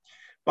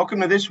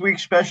Welcome to this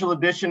week's special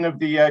edition of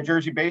the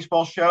Jersey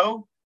Baseball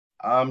Show.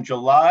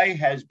 July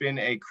has been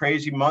a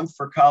crazy month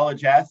for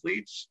college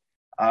athletes.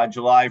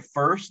 July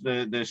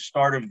 1st, the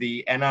start of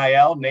the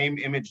NIL, name,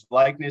 image,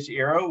 likeness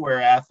era,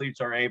 where athletes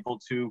are able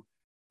to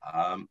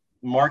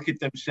market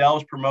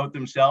themselves, promote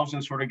themselves,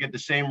 and sort of get the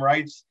same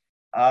rights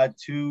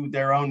to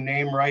their own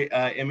name,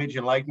 image,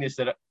 and likeness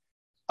that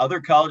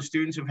other college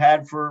students have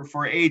had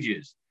for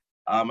ages.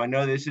 I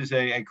know this is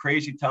a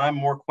crazy time,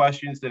 more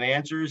questions than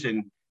answers,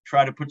 and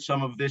try to put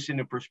some of this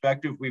into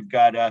perspective. We've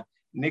got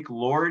Nick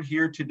Lord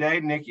here today.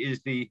 Nick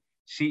is the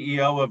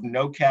CEO of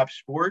No Cap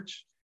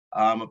Sports,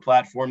 a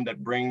platform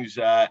that brings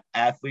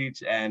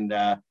athletes and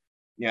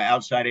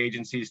outside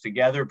agencies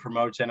together,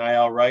 promotes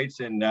NIL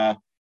rights. And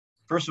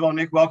first of all,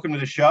 Nick, welcome to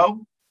the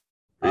show.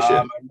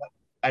 Appreciate it.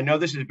 I know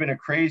this has been a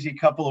crazy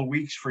couple of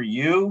weeks for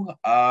you,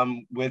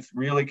 with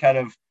really kind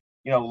of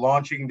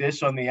launching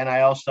this on the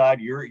NIL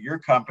side, your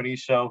company.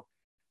 So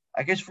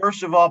I guess,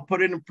 first of all,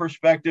 put into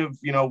perspective,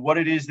 what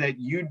it is that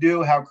you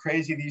do, how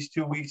crazy these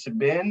 2 weeks have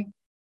been.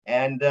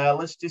 And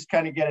let's just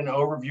kind of get an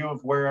overview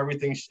of where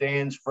everything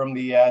stands from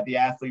the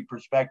athlete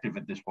perspective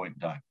at this point in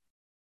time.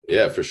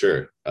 Yeah, for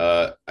sure.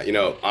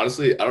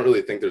 Honestly, I don't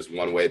really think there's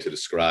one way to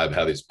describe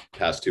how these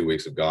past 2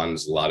 weeks have gone.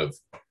 There's a lot of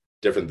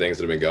different things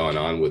that have been going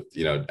on with,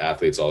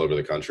 athletes all over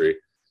the country.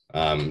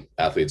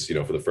 Athletes,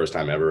 for the first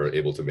time ever are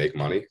able to make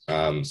money.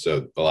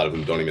 So a lot of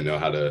them don't even know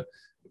how to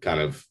kind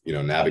of,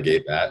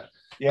 navigate that.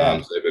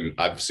 Yeah. So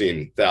I've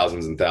seen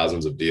thousands and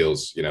thousands of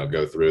deals,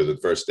 go through. The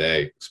first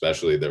day,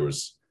 especially,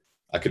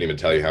 I couldn't even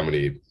tell you how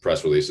many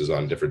press releases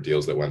on different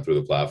deals that went through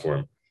the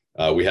platform.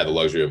 We had the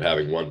luxury of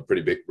having one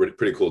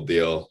pretty cool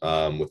deal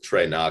with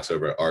Trey Knox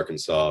over at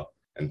Arkansas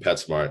and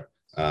PetSmart.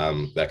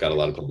 That got a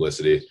lot of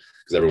publicity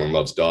because everyone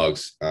loves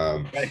dogs.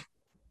 Right.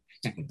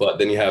 But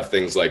then you have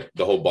things like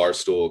the whole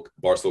Barstool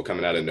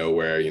coming out of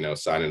nowhere,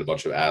 signing a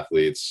bunch of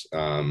athletes.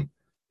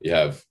 You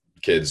have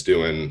kids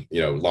doing,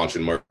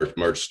 launching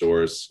merch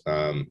stores.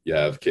 You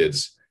have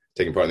kids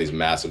taking part in these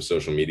massive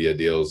social media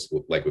deals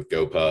with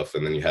GoPuff.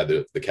 And then you had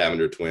the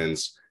Cavender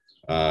twins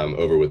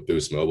over with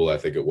Boost Mobile, I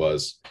think it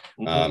was.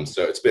 Mm-hmm.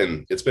 So it's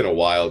been a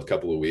wild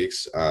couple of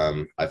weeks.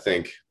 I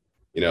think,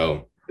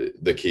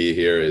 the key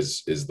here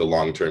is the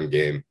long-term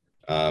game.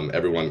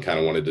 Everyone kind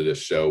of wanted to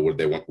just show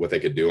what they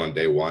could do on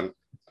day one.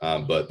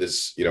 But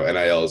this,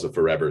 NIL is a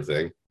forever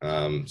thing.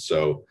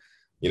 So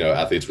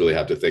athletes really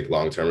have to think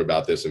long-term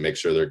about this and make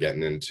sure they're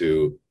getting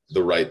into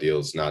the right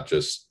deals, not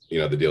just,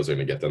 the deals that are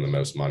going to get them the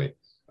most money.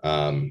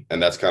 And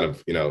that's kind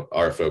of,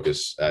 our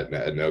focus at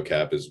No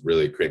Cap is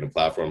really creating a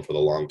platform for the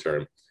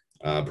long-term,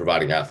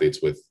 providing athletes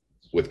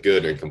with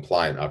good and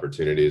compliant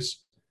opportunities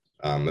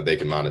that they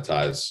can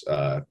monetize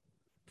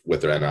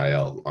with their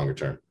NIL longer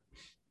term.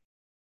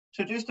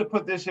 So just to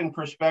put this in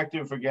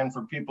perspective again,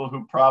 for people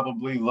who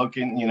probably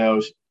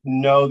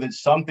know that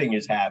something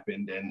has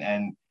happened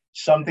and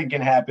something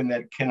can happen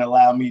that can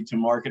allow me to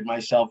market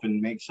myself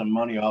and make some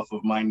money off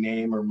of my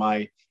name or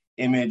my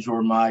image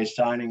or my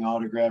signing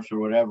autographs or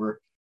whatever.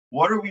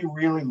 What are we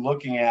really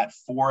looking at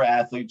for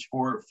athletes,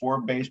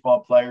 for baseball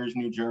players,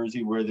 New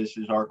Jersey, where this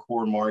is our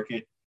core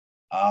market?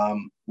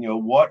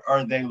 What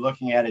are they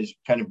looking at as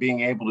kind of being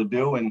able to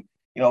do and,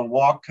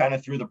 walk kind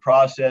of through the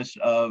process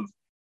of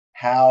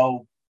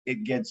how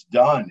it gets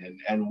done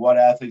and what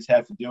athletes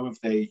have to do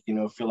if they,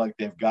 feel like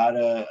they've got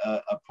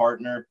a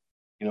partner.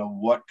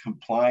 What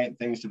compliant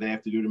things do they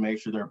have to do to make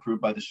sure they're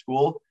approved by the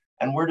school?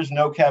 And where does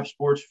No Cap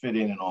Sports fit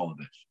in all of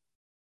this?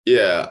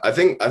 Yeah, I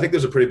think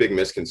there's a pretty big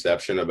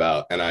misconception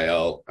about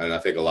NIL. And I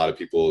think a lot of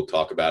people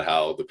talk about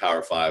how the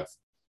Power Five,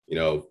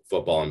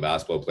 football and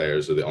basketball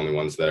players are the only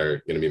ones that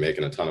are going to be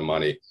making a ton of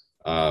money.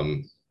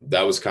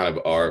 That was kind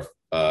of our,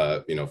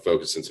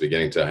 focus since the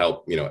beginning to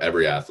help,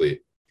 every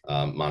athlete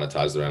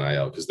monetize their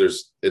NIL.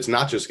 Because it's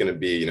not just going to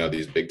be,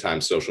 these big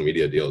time social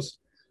media deals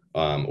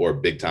or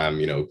big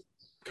time,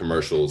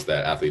 commercials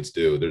that athletes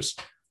do. There's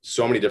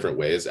so many different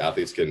ways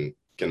athletes can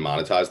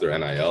monetize their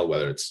NIL,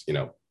 whether it's,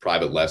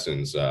 private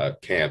lessons,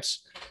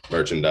 camps,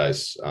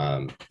 merchandise.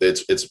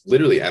 It's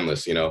literally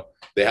endless.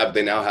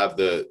 They now have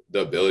the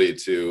ability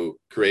to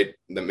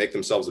make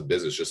themselves a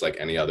business just like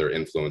any other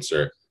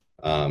influencer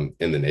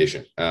in the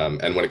nation.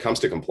 And when it comes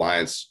to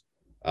compliance,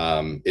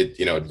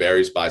 it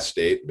varies by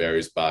state,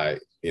 varies by,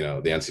 the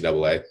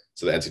NCAA.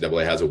 So the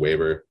NCAA has a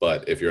waiver,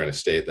 but if you're in a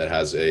state that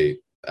has a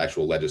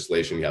actual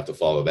legislation, you have to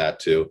follow that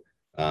too.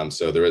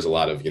 So there is a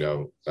lot of,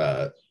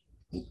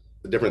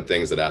 different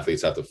things that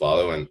athletes have to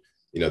follow. And,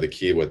 the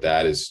key with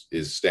that is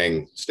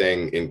staying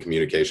in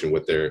communication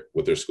with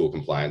their school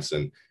compliance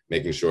and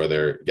making sure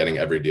they're getting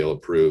every deal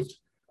approved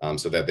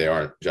so that they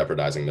aren't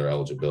jeopardizing their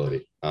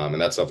eligibility. And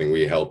that's something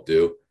we help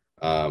do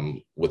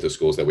with the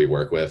schools that we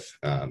work with.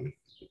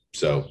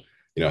 So,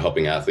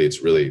 helping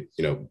athletes really,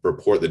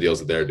 report the deals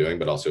that they're doing,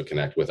 but also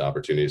connect with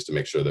opportunities to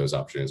make sure those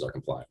opportunities are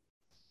compliant.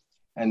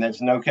 And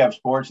that's No Cap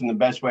Sports. And the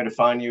best way to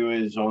find you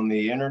is on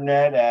the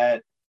internet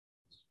at?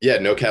 Yeah,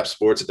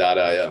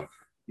 nocapsports.io.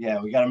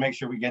 Yeah, we got to make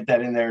sure we get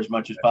that in there as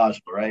much as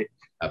possible, right?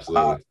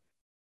 Absolutely.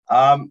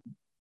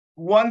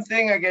 One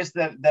thing I guess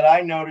that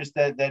I noticed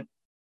that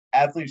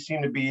athletes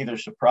seem to be either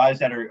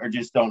surprised at or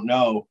just don't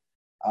know,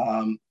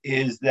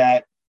 is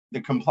that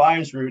the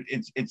compliance route,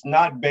 it's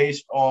not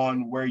based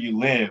on where you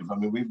live. I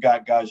mean, we've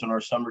got guys on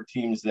our summer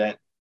teams that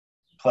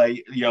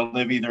play,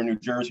 live either in New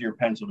Jersey or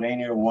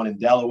Pennsylvania, or one in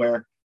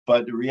Delaware.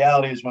 But the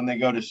reality is when they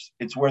go to,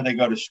 it's where they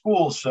go to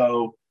school.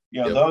 So,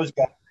 Yep. those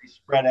guys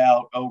spread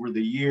out over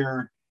the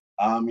year.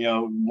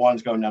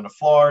 One's going down to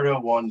Florida,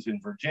 one's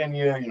in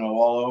Virginia,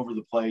 all over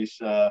the place.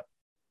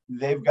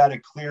 They've got to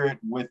clear it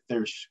with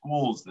their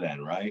schools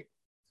then, right?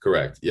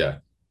 Correct. Yeah.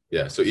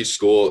 Yeah. So each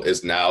school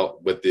is now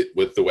with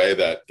the way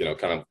that,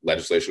 kind of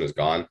legislation has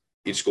gone,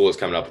 each school is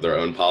coming up with their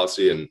own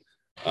policy, and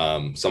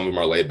some of them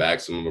are laid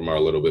back. Some of them are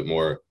a little bit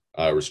more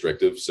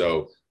restrictive.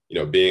 So,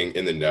 being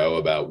in the know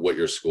about what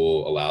your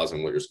school allows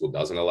and what your school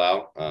doesn't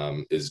allow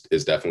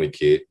is definitely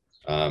key.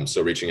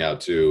 So reaching out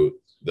to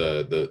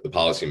the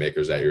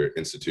policymakers at your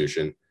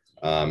institution.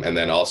 And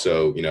then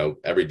also,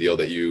 every deal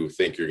that you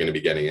think you're going to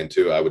be getting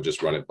into, I would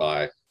just run it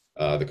by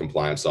the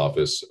compliance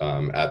office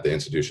at the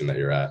institution that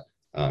you're at,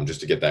 just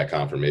to get that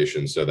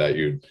confirmation so that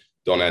you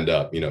don't end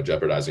up,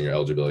 jeopardizing your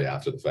eligibility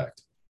after the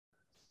fact.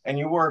 And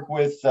you work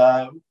with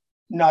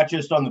not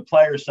just on the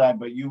player side,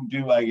 but you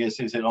do, I guess,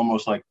 is it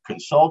almost like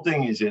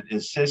consulting? Is it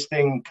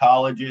assisting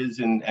colleges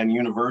and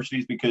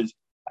universities? Because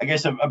I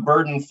guess a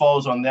burden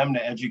falls on them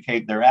to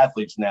educate their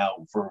athletes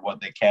now for what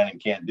they can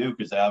and can't do,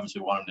 because they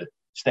obviously want them to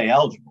stay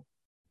eligible.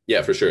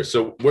 Yeah, for sure.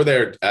 So we're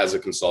there as a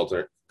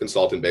consultant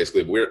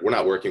basically. We're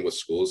not working with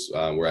schools.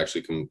 We're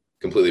actually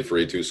completely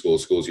free to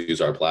schools. Schools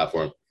use our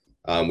platform.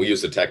 We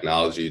use the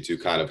technology to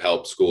kind of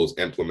help schools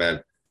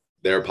implement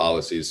their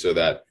policies so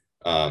that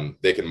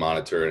they can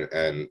monitor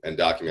and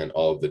document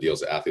all of the deals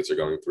that athletes are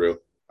going through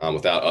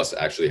without us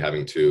actually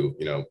having to,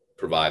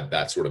 provide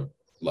that sort of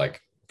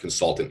like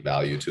consultant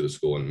value to the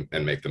school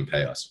and make them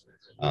pay us.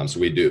 So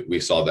we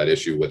solve that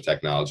issue with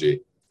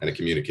technology and a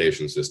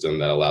communication system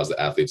that allows the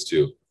athletes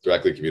to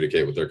directly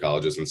communicate with their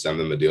colleges and send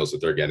them the deals that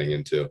they're getting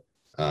into,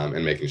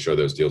 and making sure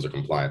those deals are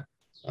compliant.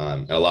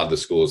 And a lot of the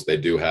schools, they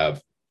do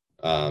have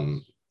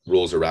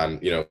rules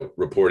around,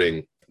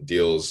 reporting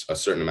deals a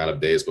certain amount of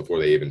days before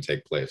they even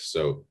take place.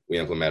 So we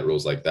implement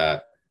rules like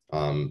that.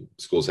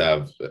 Schools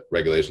have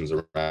regulations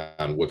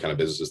around what kind of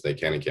businesses they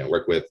can and can't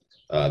work with,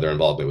 their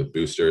involvement with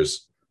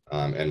boosters.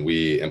 And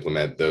we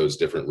implement those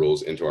different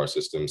rules into our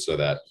system so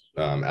that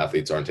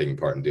athletes aren't taking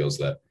part in deals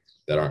that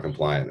aren't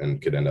compliant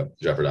and could end up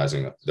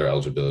jeopardizing their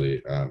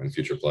eligibility in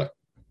future play.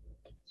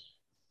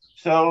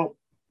 So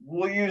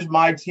we'll use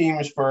my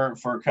teams for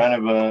kind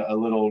of a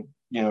little,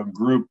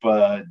 group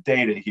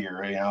data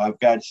here. I've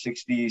got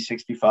 60,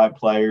 65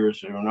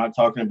 players. We're not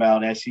talking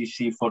about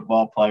SEC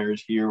football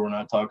players here. We're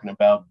not talking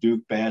about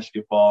Duke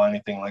basketball,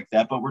 anything like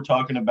that, but we're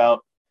talking about,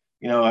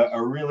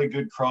 a really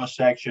good cross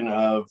section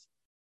of,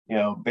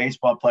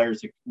 baseball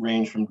players that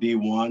range from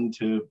D1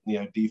 to,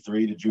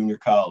 D3 to junior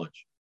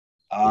college.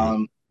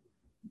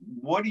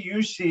 What do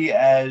you see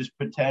as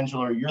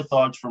potential, or your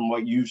thoughts from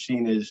what you've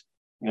seen as,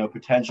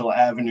 potential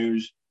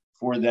avenues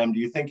for them? Do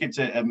you think it's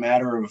a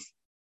matter of,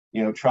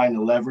 trying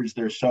to leverage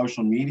their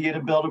social media to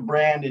build a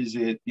brand? Is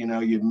it,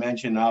 you'd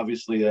mentioned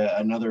obviously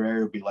another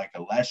area would be like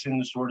a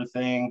lesson sort of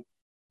thing.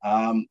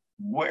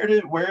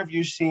 Where have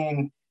you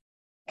seen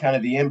kind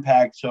of the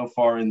impact so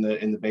far in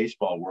the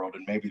baseball world,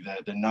 and maybe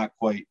the not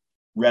quite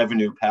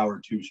revenue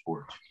power two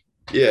sports?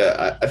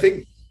 Yeah, I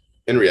think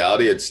in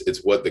reality,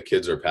 it's what the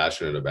kids are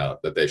passionate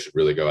about that they should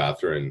really go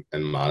after and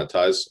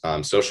monetize.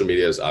 Social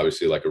media is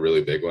obviously like a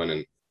really big one,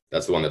 and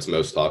that's the one that's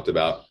most talked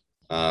about.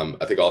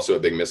 I think also a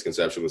big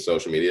misconception with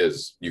social media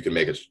is you can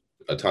make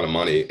a ton of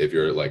money if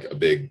you're like a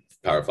big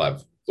Power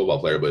 5 football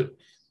player. But,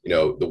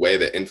 the way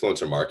that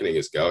influencer marketing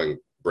is going,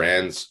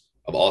 brands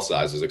of all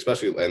sizes,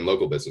 especially in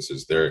local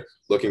businesses, they're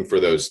looking for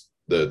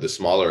the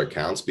smaller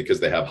accounts because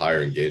they have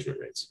higher engagement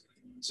rates.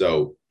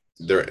 So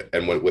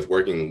with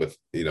working with,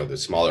 the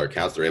smaller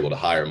accounts, they're able to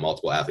hire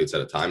multiple athletes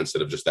at a time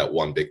instead of just that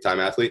one big time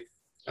athlete.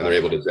 And they're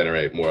able to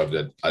generate more of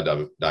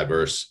a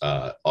diverse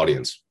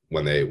audience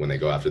when they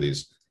go after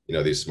these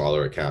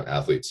smaller account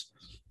athletes.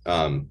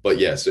 But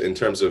yes, in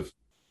terms of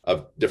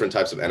different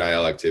types of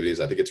NIL activities,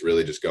 I think it's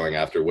really just going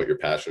after what you're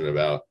passionate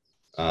about.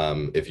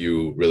 If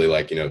you really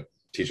like,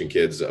 teaching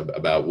kids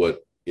about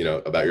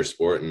about your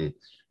sport and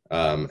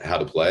how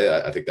to play,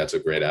 I think that's a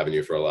great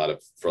avenue for a lot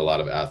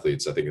of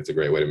athletes. I think it's a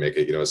great way to make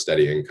it, a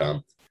steady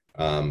income.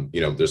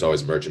 There's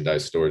always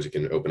merchandise stores. You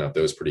can open up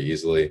those pretty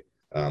easily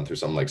through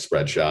something like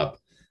Spreadshop.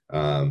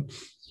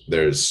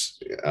 There's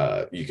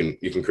you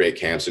can create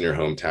camps in your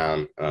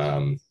hometown.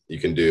 You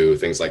can do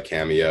things like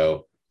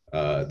Cameo.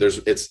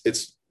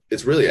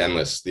 It's really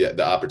endless,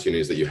 the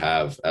opportunities that you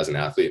have as an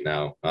athlete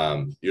now.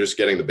 You're just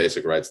getting the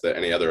basic rights that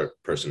any other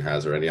person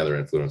has or any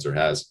other influencer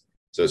has.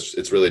 So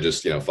it's really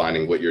just,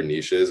 finding what your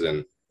niche is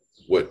and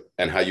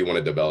how you want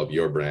to develop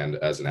your brand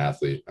as an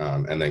athlete,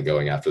 and then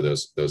going after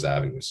those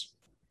avenues.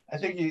 I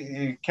think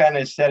you kind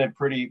of said it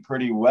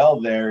pretty well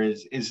there.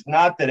 Is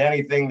not that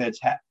anything that's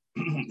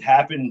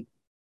happened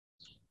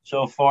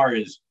so far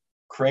is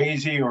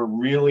crazy or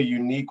really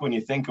unique when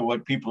you think of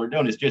what people are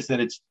doing. It's just that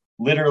it's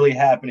literally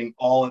happening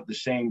all at the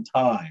same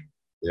time.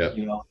 Yeah.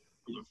 For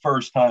the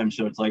first time.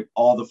 So it's like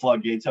all the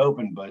floodgates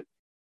open, but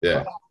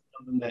Yeah.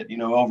 something that,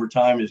 over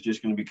time is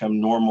just going to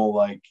become normal.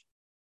 Like,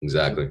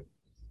 Exactly.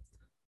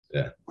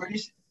 Yeah.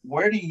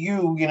 Where do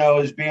you,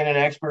 as being an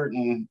expert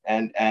and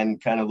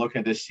kind of looking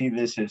at this, see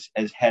this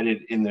as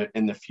headed in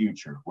the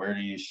future? Where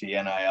do you see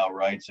NIL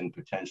rights and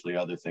potentially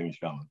other things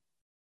going?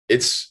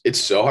 It's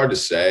so hard to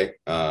say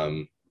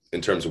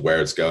in terms of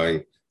where it's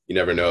going. You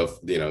never know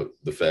if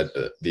the Fed,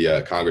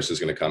 the Congress is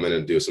going to come in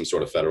and do some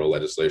sort of federal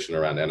legislation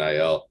around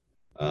NIL.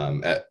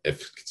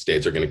 If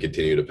states are going to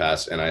continue to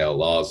pass NIL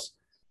laws,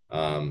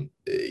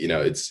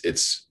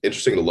 it's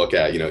interesting to look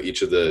at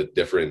each of the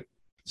different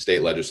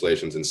state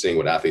legislations and seeing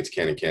what athletes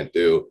can and can't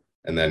do,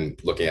 and then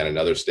looking at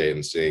another state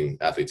and seeing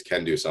athletes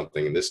can do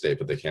something in this state,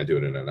 but they can't do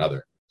it in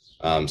another.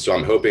 So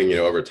I'm hoping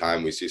over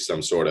time we see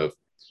some sort of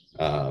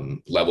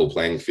level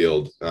playing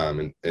field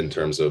in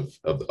terms of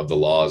the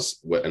laws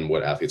and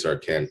what athletes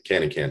can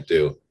and can't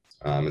do,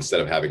 instead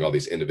of having all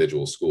these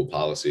individual school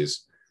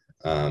policies,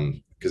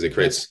 because it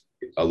creates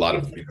a lot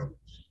of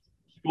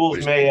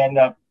schools may end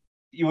up.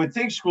 You would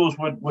think schools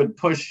would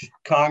push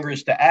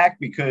Congress to act,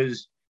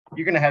 because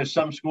you're going to have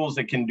some schools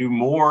that can do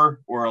more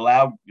or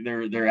allow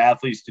their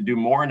athletes to do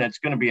more, and that's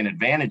going to be an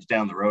advantage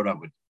down the road.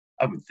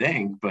 I would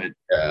think, but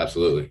yeah,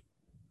 absolutely.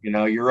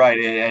 You're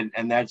right,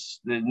 and that's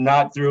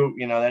not through.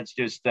 That's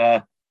just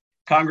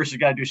Congress has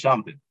got to do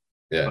something.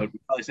 Yeah, but we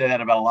probably say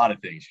that about a lot of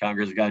things.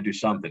 Congress has got to do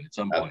something at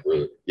some point.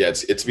 Absolutely. Yeah,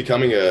 it's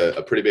becoming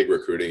a pretty big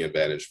recruiting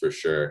advantage for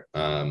sure,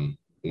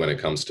 when it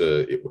comes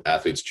to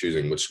athletes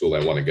choosing which school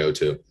they want to go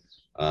to.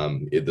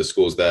 The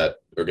schools that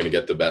are going to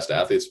get the best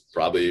athletes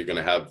probably are going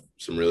to have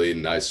some really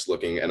nice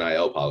looking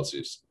NIL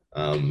policies.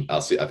 I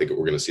think we're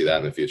going to see that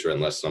in the future,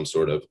 unless some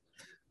sort of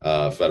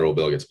federal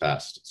bill gets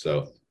passed.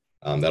 So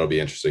that'll be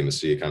interesting to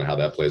see kind of how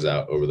that plays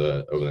out over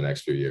the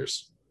next few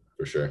years,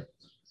 for sure.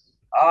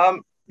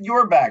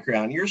 Your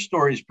background, your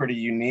story is pretty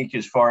unique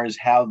as far as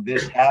how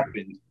this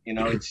happened.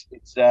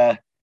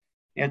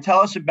 Tell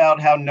us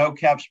about how No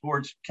Cap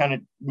Sports kind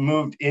of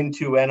moved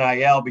into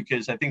NIL,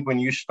 because I think when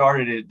you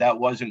started it, that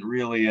wasn't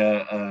really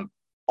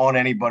on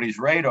anybody's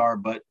radar,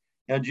 but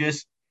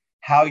just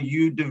how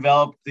you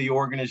developed the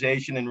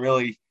organization and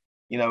really,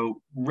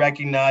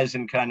 recognize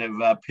and kind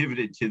of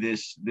pivoted to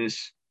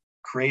this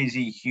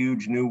crazy,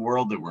 huge new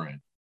world that we're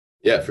in.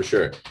 Yeah, for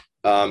sure.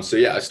 So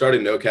yeah, I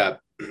started No Cap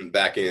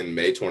back in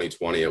May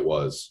 2020. It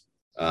was,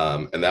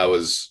 and that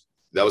was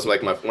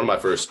like one of my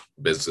first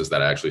businesses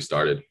that I actually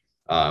started.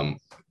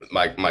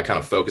 My kind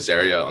of focus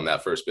area on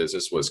that first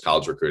business was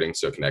college recruiting,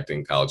 so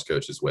connecting college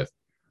coaches with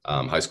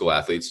high school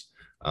athletes.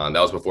 That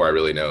was before I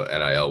really know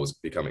NIL was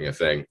becoming a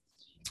thing.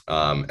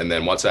 And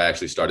then once I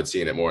actually started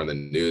seeing it more in the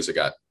news, I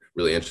got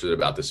really interested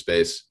about the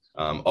space.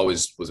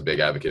 Always was a big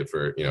advocate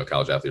for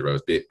college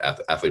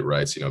athlete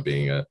rights.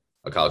 Being a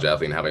college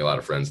athlete and having a lot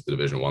of friends at the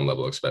Division I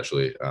level,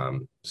 especially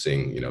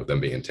seeing them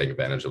being taken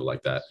advantage of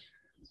like that.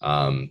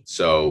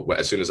 So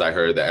as soon as I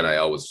heard that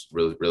NIL was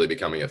really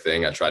becoming a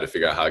thing, I tried to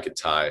figure out how I could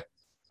tie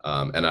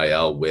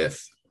NIL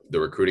with the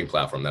recruiting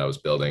platform that I was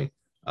building.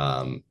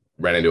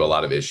 Ran into a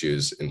lot of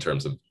issues in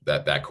terms of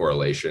that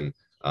correlation.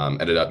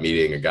 Ended up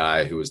meeting a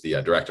guy who was the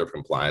director of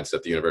compliance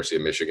at the University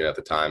of Michigan at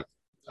the time,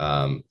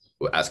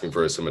 asking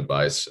for some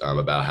advice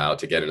about how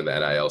to get into the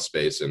NIL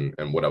space and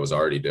what I was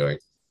already doing.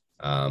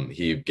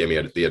 He gave me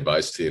the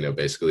advice to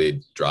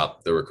basically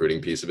drop the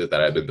recruiting piece of it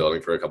that I'd been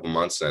building for a couple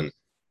months and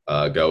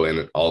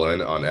go all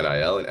in on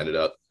NIL, and ended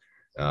up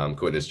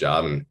quitting his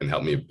job and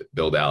helped me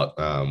build out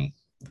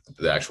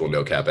the actual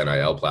No Cap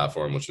NIL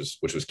platform, which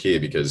was key,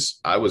 because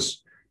I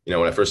was,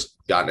 when I first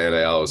got into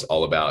NIL, it was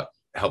all about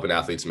helping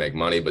athletes make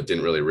money, but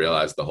didn't really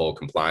realize the whole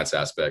compliance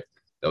aspect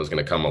that was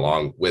going to come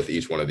along with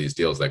each one of these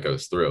deals that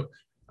goes through.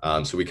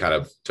 So we kind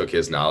of took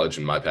his knowledge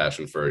and my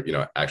passion for,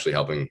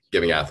 actually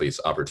giving athletes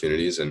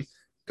opportunities and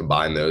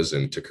combine those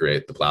and to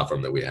create the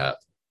platform that we have.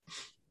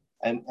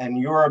 And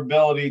your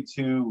ability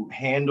to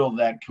handle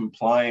that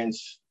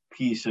compliance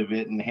piece of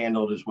it and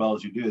handle it as well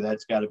as you do,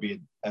 that's got to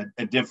be a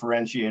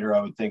differentiator,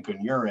 I would think,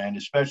 on your end,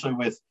 especially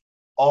with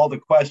all the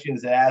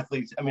questions that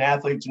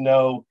athletes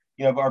know,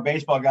 our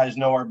baseball guys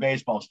know our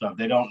baseball stuff.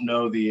 They don't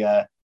know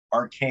the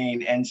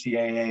arcane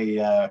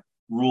NCAA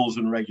rules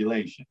and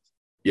regulations.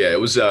 Yeah, it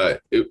was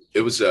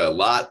a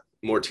lot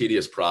more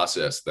tedious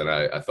process than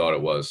I thought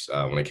it was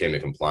when it came to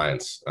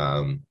compliance.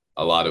 A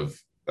lot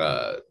of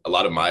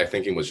my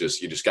thinking was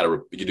just you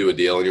do a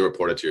deal and you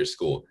report it to your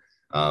school.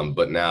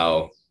 But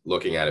now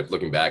looking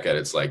back at it,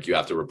 it's like you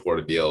have to report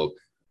a deal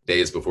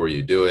days before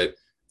you do it.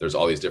 There's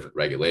all these different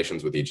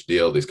regulations with each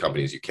deal, these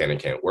companies you can and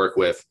can't work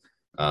with.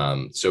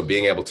 So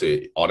being able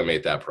to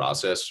automate that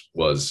process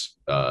was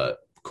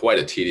quite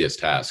a tedious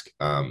task,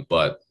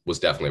 but was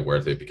definitely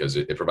worth it because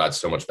it provides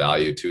so much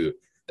value to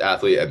the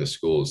athlete and the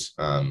schools.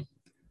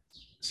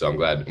 So I'm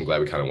glad we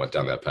kind of went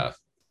down that path.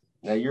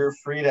 Now you're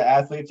free to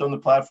athletes on the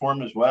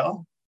platform as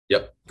well?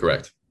 Yep,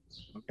 correct.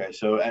 Okay,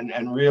 so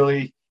and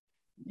really,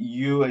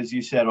 you, as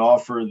you said,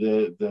 offer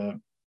the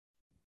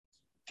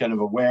kind of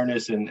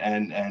awareness and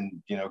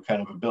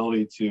kind of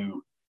ability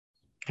to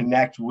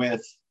connect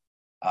with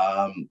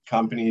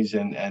companies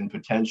and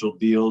potential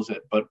deals,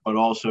 but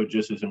also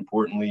just as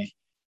importantly,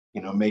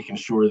 making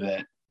sure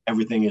that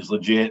everything is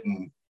legit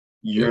and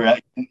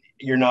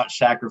you're not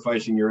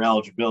sacrificing your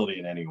eligibility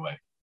in any way.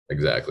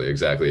 Exactly.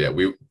 Yeah,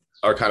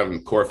 our kind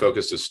of core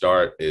focus to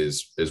start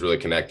is really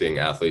connecting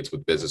athletes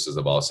with businesses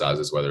of all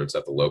sizes, whether it's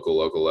at the local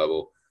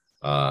level,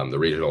 the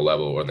regional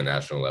level, or the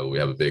national level. We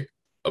have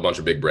a bunch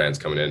of big brands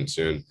coming in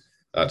soon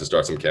to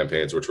start some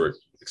campaigns, which we're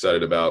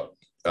excited about.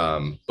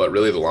 But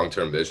really the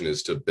long-term vision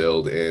is to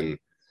build in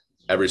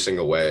every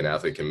single way an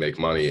athlete can make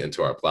money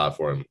into our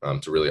platform,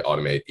 to really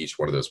automate each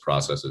one of those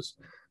processes.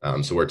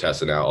 So we're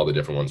testing out all the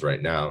different ones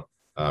right now.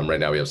 Right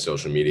now we have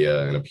social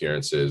media and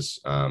appearances,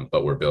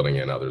 but we're building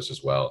in others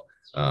as well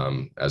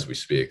as we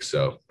speak.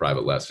 So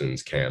private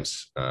lessons,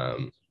 camps,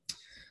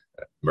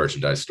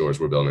 merchandise stores,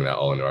 we're building that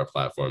all into our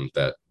platform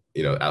that,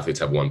 athletes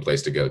have one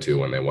place to go to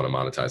when they want to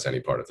monetize any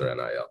part of their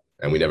NIL.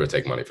 And we never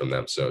take money from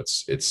them. So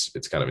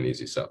it's kind of an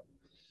easy sell.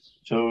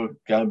 So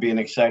got to be an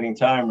exciting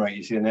time, right?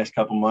 You see the next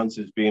couple months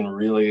as being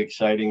really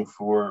exciting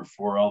for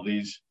all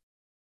these,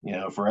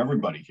 for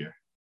everybody here.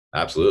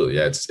 Absolutely.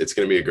 Yeah. It's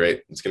going to be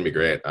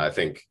great. I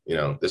think,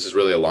 this is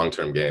really a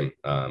long-term game.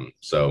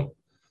 So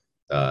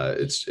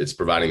it's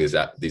providing these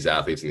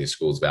athletes and these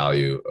schools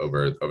value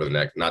over the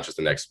next, not just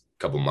the next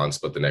couple months,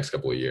 but the next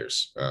couple of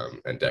years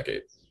and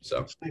decade.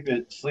 So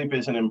sleep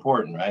isn't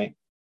important, right?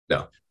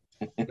 No,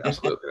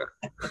 absolutely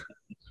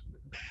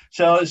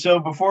not. So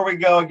before we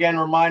go, again,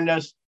 remind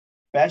us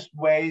best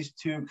ways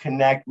to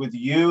connect with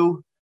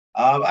you.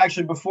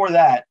 Actually, before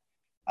that,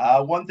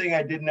 one thing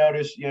I did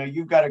notice,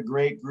 you've got a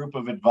great group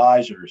of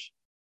advisors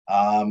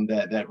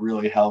that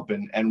really help,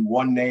 and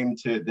one name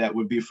that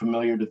would be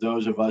familiar to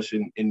those of us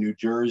in New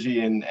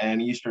Jersey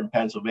and Eastern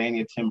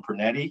Pennsylvania, Tim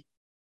Pernetti.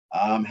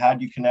 How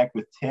do you connect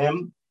with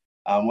Tim?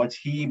 What's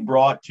he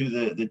brought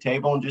to the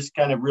table, and just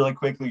kind of really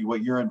quickly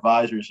what your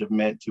advisors have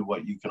meant to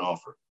what you can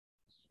offer?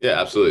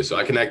 Yeah, absolutely. So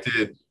I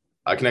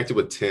connected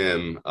with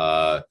Tim.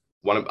 I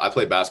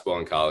played basketball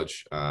in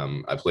college.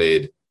 I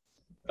played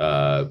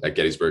at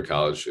Gettysburg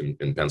College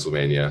in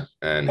Pennsylvania,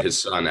 and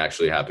his son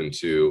actually happened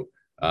to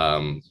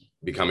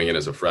be coming in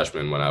as a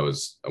freshman when I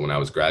was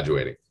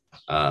graduating.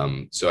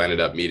 So I ended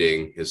up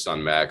meeting his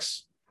son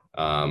Max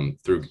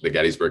through the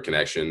Gettysburg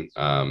connection.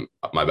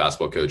 My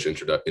basketball coach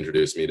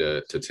introduced me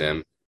to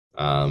Tim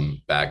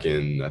back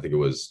in, I think it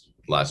was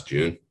last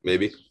June,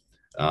 maybe.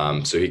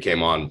 So he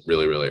came on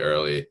really, really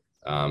early.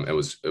 It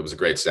was a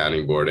great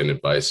sounding board and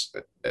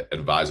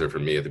advisor for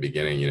me at the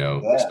beginning,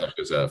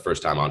 especially as a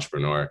first-time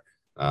entrepreneur.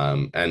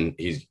 And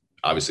he's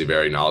obviously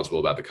very knowledgeable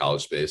about the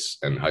college space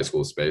and high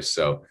school space.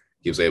 So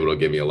he was able to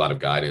give me a lot of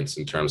guidance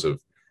in terms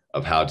of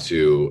how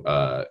to,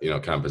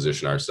 kind of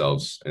position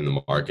ourselves in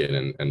the market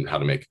and how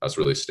to make us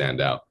really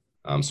stand out.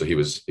 So he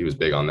was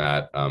big on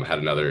that. Had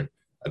another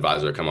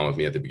advisor come on with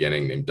me at the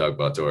beginning named Doug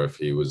Buttorf.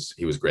 He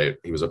was great.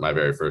 He was my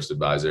very first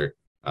advisor,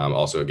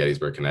 also a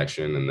Gettysburg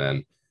connection. And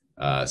then,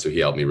 so he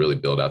helped me really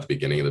build out the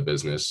beginning of the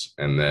business.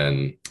 And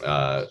then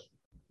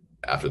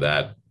after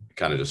that,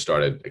 kind of just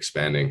started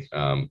expanding,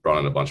 brought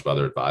on a bunch of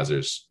other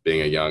advisors.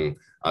 Being a young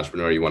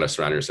entrepreneur, you want to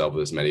surround yourself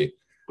with as many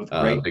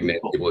big name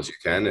people as you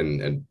can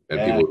and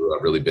people who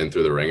have really been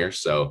through the ringer.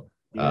 So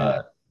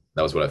that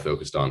was what I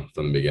focused on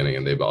from the beginning.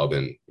 And they've all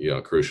been,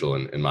 crucial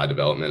in my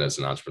development as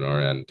an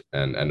entrepreneur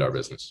and our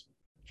business.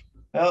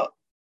 Well,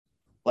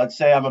 let's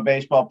say I'm a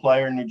baseball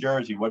player in New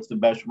Jersey. What's the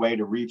best way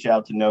to reach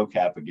out to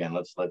NoCap again?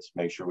 Let's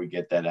make sure we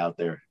get that out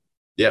there.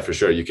 Yeah, for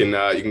sure. You can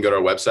go to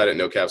our website at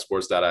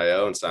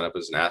nocapsports.io and sign up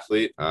as an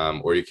athlete.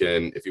 Or you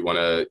can, if you want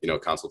a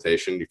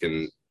consultation, you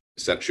can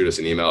shoot us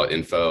an email at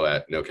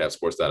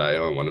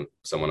info@nocapsports.io, and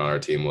someone on our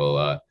team will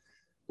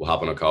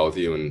hop on a call with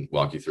you and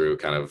walk you through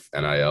kind of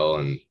NIL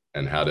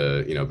and how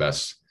to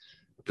best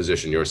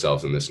position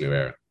yourself in this new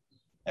era.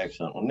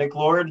 Excellent. Well, Nick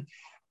Lord,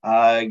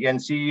 again,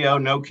 CEO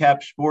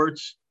NoCap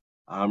Sports,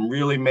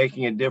 really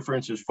making a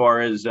difference as far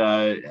as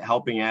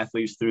helping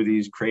athletes through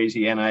these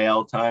crazy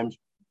NIL times.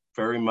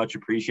 Very much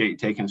appreciate you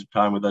taking some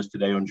time with us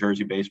today on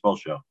Jersey Baseball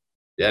Show.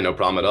 Yeah, no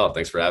problem at all.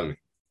 Thanks for having me.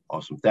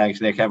 Awesome. Thanks,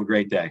 Nick. Have a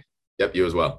great day. Yep, you as well.